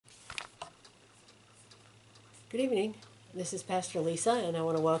Good evening. This is Pastor Lisa, and I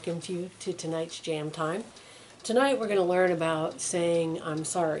want to welcome you to tonight's jam time. Tonight we're going to learn about saying I'm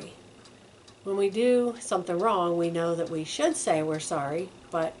sorry. When we do something wrong, we know that we should say we're sorry,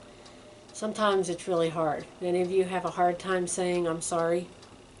 but sometimes it's really hard. Any of you have a hard time saying I'm sorry?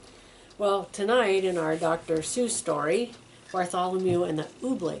 Well, tonight in our Dr. Seuss story, Bartholomew and the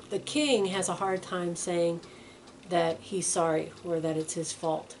Oobleck, the king has a hard time saying that he's sorry or that it's his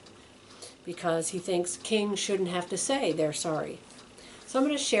fault, because he thinks kings shouldn't have to say they're sorry. So I'm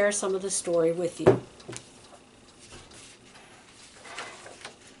going to share some of the story with you.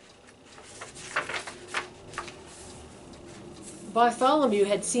 Bartholomew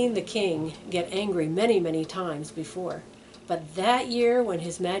had seen the king get angry many, many times before. But that year, when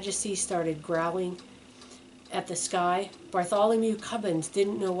His Majesty started growling at the sky, Bartholomew Cubbins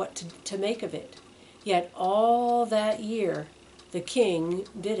didn't know what to make of it. Yet all that year, the king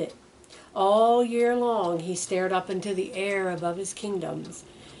did it. All year long he stared up into the air above his kingdoms,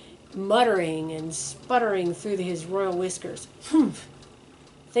 muttering and sputtering through his royal whiskers. Humph!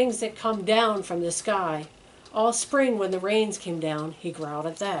 Things that come down from the sky. All spring when the rains came down, he growled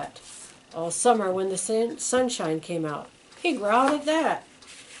at that. All summer when the sunshine came out, he growled at that.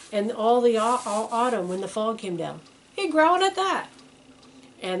 And all autumn when the fog came down, he growled at that.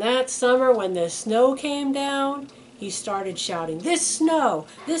 And that summer when the snow came down, he started shouting, "This snow,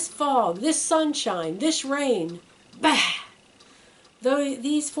 this fog, this sunshine, this rain, bah! Though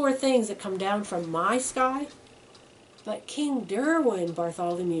these four things that come down from my sky." But King Derwin,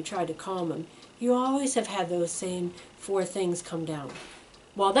 Bartholomew tried to calm him, "You always have had those same four things come down."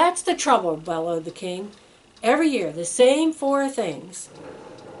 "Well, that's the trouble," bellowed the king. "Every year, the same four things.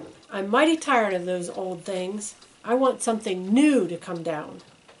 I'm mighty tired of those old things. I want something new to come down."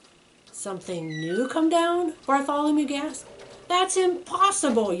 "Something new come down?" Bartholomew gasped. "That's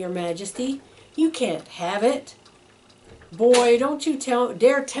impossible, Your Majesty. You can't have it." "Boy, don't you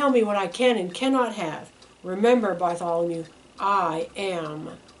dare tell me what I can and cannot have. Remember, Bartholomew, I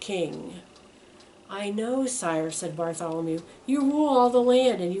am king." "I know, sire," said Bartholomew. "You rule all the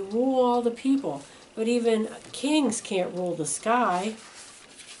land and you rule all the people, but even kings can't rule the sky."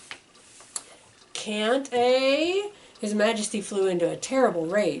 "Can't, eh?" His Majesty flew into a terrible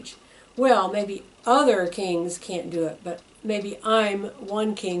rage. "Well, maybe other kings can't do it, but maybe I'm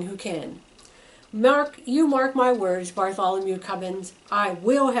one king who can. Mark my words, Bartholomew Cubbins, I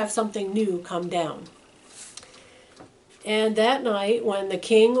will have something new come down." And that night, when the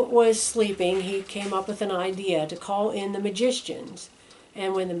king was sleeping, he came up with an idea to call in the magicians.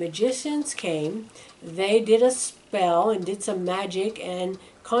 And when the magicians came, they did a spell and did some magic and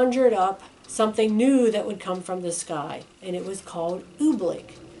conjured up something new that would come from the sky. And it was called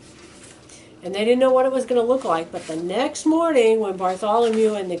Oobleck. And they didn't know what it was going to look like, but the next morning when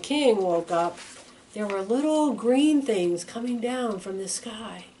Bartholomew and the king woke up, there were little green things coming down from the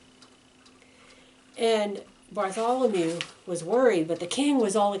sky. And Bartholomew was worried, but the king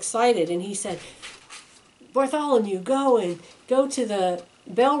was all excited, and he said, "Bartholomew, go to the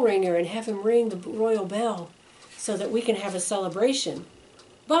bell ringer and have him ring the royal bell so that we can have a celebration."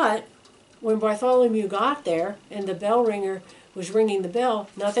 But when Bartholomew got there and the bell ringer was ringing the bell,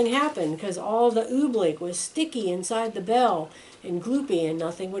 nothing happened because all the oobleck was sticky inside the bell and gloopy and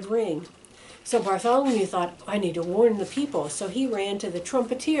nothing would ring. So Bartholomew thought, "I need to warn the people." So he ran to the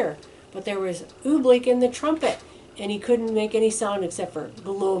trumpeter, but there was oobleck in the trumpet and he couldn't make any sound except for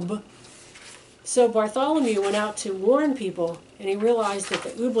glub. So Bartholomew went out to warn people, and he realized that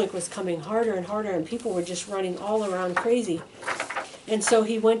the oobleck was coming harder and harder and people were just running all around crazy. And so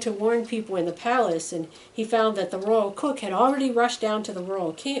he went to warn people in the palace, and he found that the royal cook had already rushed down to the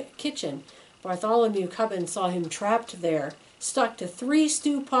royal kitchen. Bartholomew Cubbins saw him trapped there, stuck to 3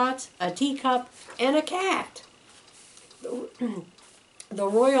 stew pots, a teacup, and a cat. The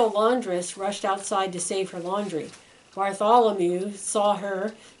royal laundress rushed outside to save her laundry. Bartholomew saw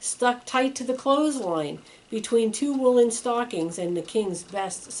her stuck tight to the clothesline between 2 woolen stockings and the king's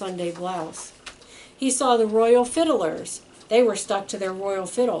best Sunday blouse. He saw the royal fiddlers. They were stuck to their royal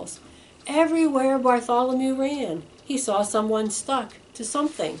fiddles. Everywhere Bartholomew ran, he saw someone stuck to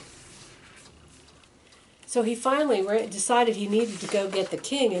something. So he finally decided he needed to go get the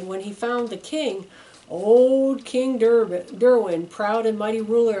king, and when he found the king, old King Derwin, proud and mighty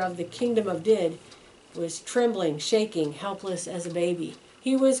ruler of the kingdom of Did, was trembling, shaking, helpless as a baby.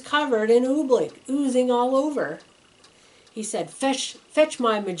 He was covered in oobleck, oozing all over. He said, Fetch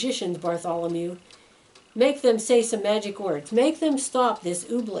my magicians, Bartholomew. Make them say some magic words. Make them stop this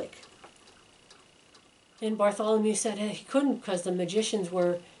oobleck." And Bartholomew said he couldn't because the magicians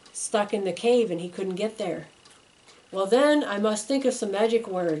were stuck in the cave and he couldn't get there. "Well, then I must think of some magic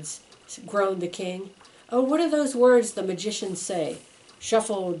words," groaned the king. Oh, what are those words the magicians say?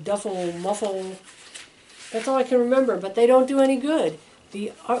 Shuffle, duffle, muffle. That's all I can remember, but they don't do any good.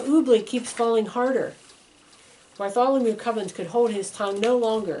 The oobleck keeps falling harder. Bartholomew Cubbins could hold his tongue no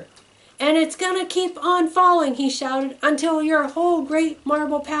longer. And it's gonna keep on falling, he shouted, until your whole great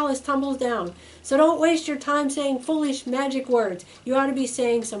marble palace tumbles down. So don't waste your time saying foolish magic words. You ought to be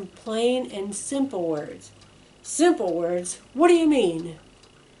saying some plain and simple words. Simple words? What do you mean?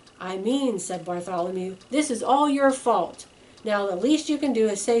 I mean, said Bartholomew, this is all your fault. Now the least you can do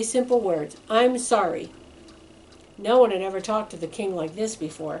is say simple words. I'm sorry. No one had ever talked to the king like this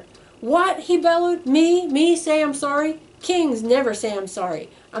before. What? He bellowed. Me? Me say I'm sorry? Kings never say I'm sorry.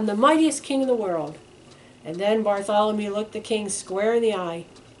 I'm the mightiest king in the world. And then Bartholomew looked the king square in the eye.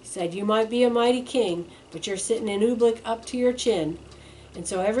 He said, you might be a mighty king, but you're sitting in oobleck up to your chin. And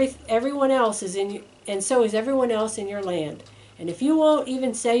so everyone else is and so is everyone else in your land. And if you won't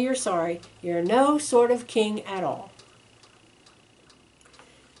even say you're sorry, you're no sort of king at all.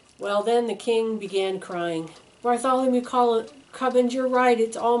 Well, then the king began crying. Bartholomew Cubbins, you're right.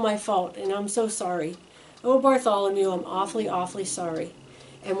 It's all my fault, and I'm so sorry. Oh, Bartholomew, I'm awfully, awfully sorry.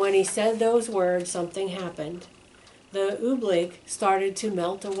 And when he said those words, something happened. The oobleck started to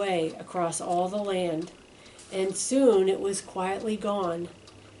melt away across all the land, and soon it was quietly gone.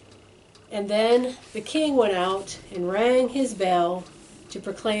 And then the king went out and rang his bell to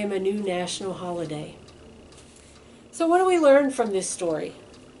proclaim a new national holiday. So what do we learn from this story?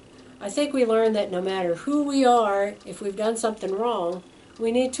 I think we learn that no matter who we are, if we've done something wrong,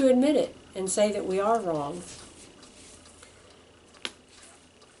 we need to admit it and say that we are wrong.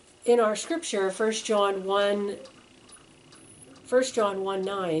 In our scripture, 1 John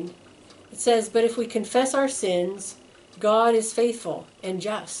 1:9, it says, but if we confess our sins, God is faithful and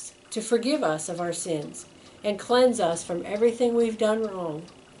just to forgive us of our sins and cleanse us from everything we've done wrong.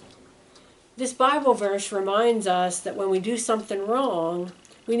 This Bible verse reminds us that when we do something wrong,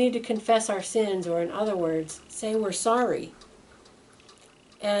 we need to confess our sins, or in other words, say we're sorry.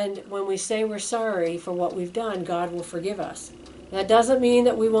 And when we say we're sorry for what we've done, God will forgive us. That doesn't mean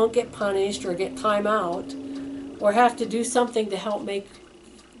that we won't get punished or get time out or have to do something to help make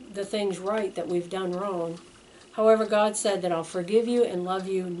the things right that we've done wrong. However, God said that I'll forgive you and love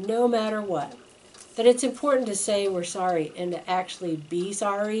you no matter what. That it's important to say we're sorry and to actually be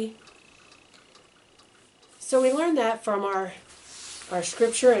sorry. So we learned that from our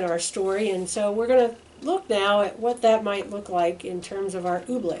scripture and our story, and so we're going to look now at what that might look like in terms of our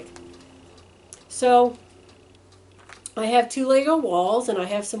oobleck. So I have 2 Lego walls, and I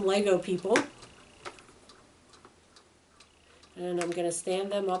have some Lego people. And I'm going to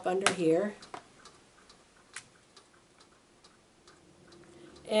stand them up under here.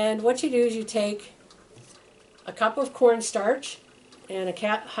 And what you do is you take a cup of cornstarch and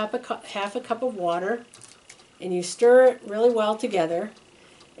half a cup of water, and you stir it really well together,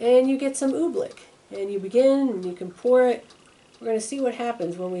 and you get some oobleck. And you begin, and you can pour it. We're going to see what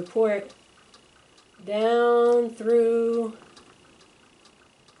happens when we pour it down through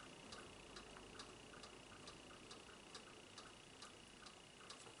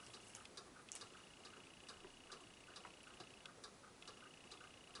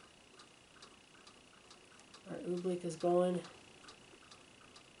our oobleck is going.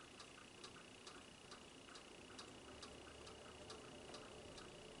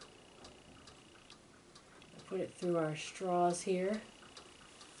 Put it through our straws here,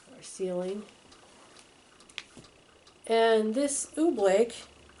 our sealing. And this oobleck,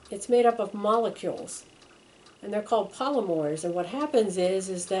 it's made up of molecules, and they're called polymers. And what happens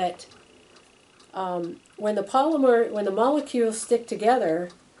is that when the molecules stick together,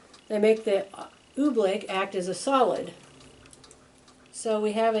 they make the oobleck act as a solid. So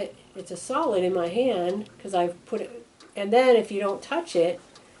we have it, it's a solid in my hand because I've put it, and then if you don't touch it,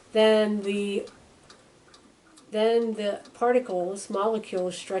 then the particles,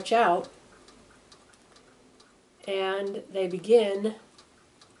 molecules stretch out, and they begin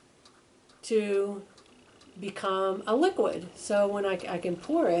to become a liquid. So when I can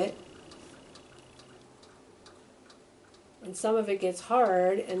pour it, and some of it gets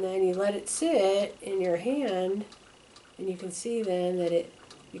hard, and then you let it sit in your hand, and you can see then that it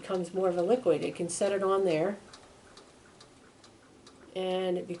becomes more of a liquid. You can set it on there,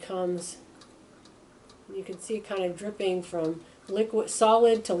 and it becomes, you can see kind of dripping from liquid,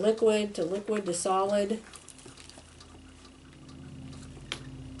 solid to liquid to liquid to solid.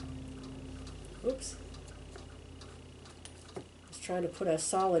 Oops. Just trying to put a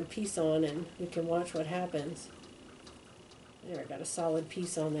solid piece on, and we can watch what happens. There, I got a solid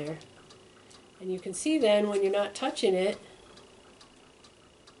piece on there. And you can see then when you're not touching it,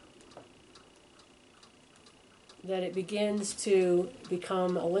 that it begins to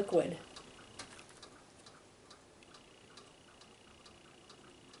become a liquid.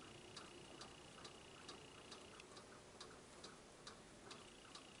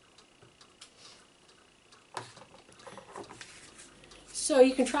 So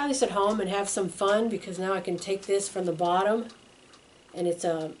you can try this at home and have some fun, because now I can take this from the bottom, and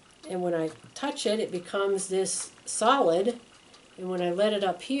and when I touch it, it becomes this solid, and when I let it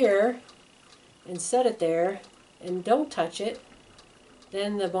up here and set it there and don't touch it,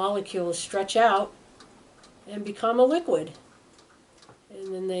 then the molecules stretch out and become a liquid.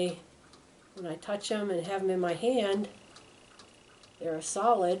 And then when I touch them and have them in my hand, they're a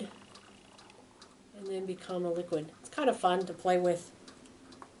solid and then become a liquid. It's kind of fun to play with.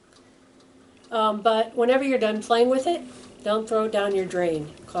 But whenever you're done playing with it, don't throw it down your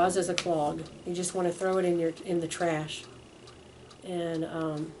drain. It causes a clog. You just want to throw it in the trash. And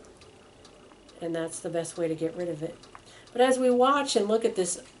that's the best way to get rid of it. But as we watch and look at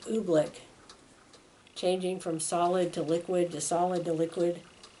this oobleck changing from solid to liquid to solid to liquid,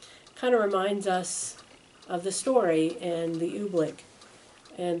 kind of reminds us of the story and the oobleck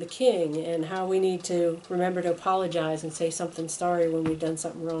and the king, and how we need to remember to apologize and say something sorry when we've done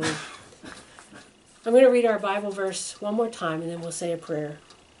something wrong. I'm going to read our Bible verse one more time, and then we'll say a prayer.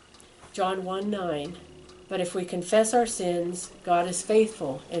 John 1:9. But if we confess our sins, God is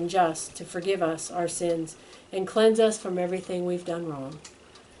faithful and just to forgive us our sins and cleanse us from everything we've done wrong.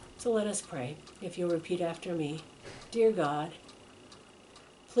 So let us pray. If you'll repeat after me. Dear God,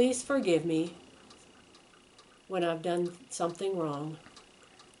 please forgive me when I've done something wrong.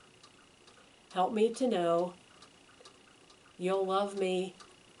 Help me to know you'll love me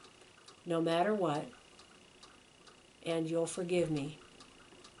no matter what, and you'll forgive me.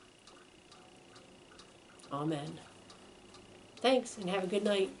 Amen. Thanks, and have a good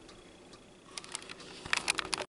night.